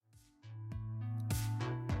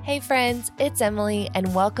Hey friends, it's Emily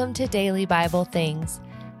and welcome to Daily Bible Things.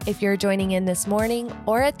 If you're joining in this morning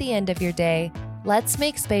or at the end of your day, let's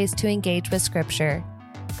make space to engage with Scripture.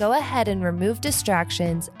 Go ahead and remove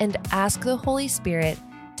distractions and ask the Holy Spirit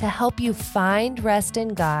to help you find rest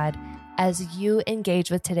in God as you engage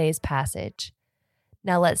with today's passage.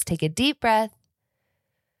 Now let's take a deep breath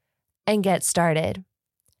and get started.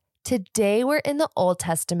 Today we're in the Old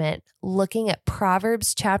Testament looking at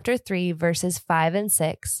Proverbs chapter 3 verses 5 and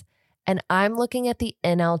 6, and I'm looking at the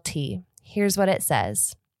NLT. Here's what it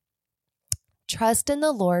says. Trust in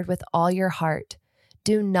the Lord with all your heart.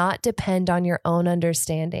 Do not depend on your own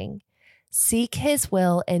understanding. Seek His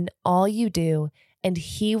will in all you do, and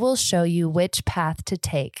He will show you which path to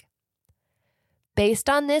take. Based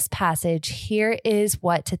on this passage, here is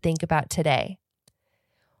what to think about today.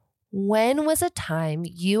 When was a time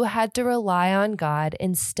you had to rely on God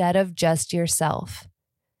instead of just yourself?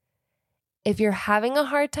 If you're having a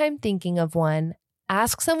hard time thinking of one,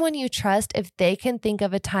 ask someone you trust if they can think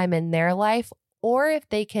of a time in their life or if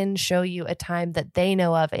they can show you a time that they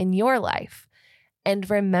know of in your life. And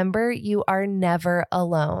remember, you are never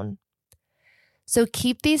alone. So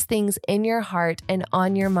keep these things in your heart and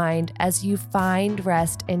on your mind as you find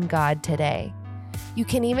rest in God today. You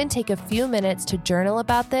can even take a few minutes to journal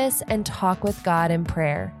about this and talk with God in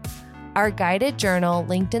prayer. Our guided journal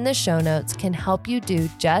linked in the show notes can help you do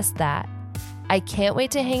just that. I can't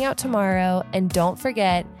wait to hang out tomorrow, and don't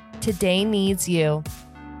forget, today needs you.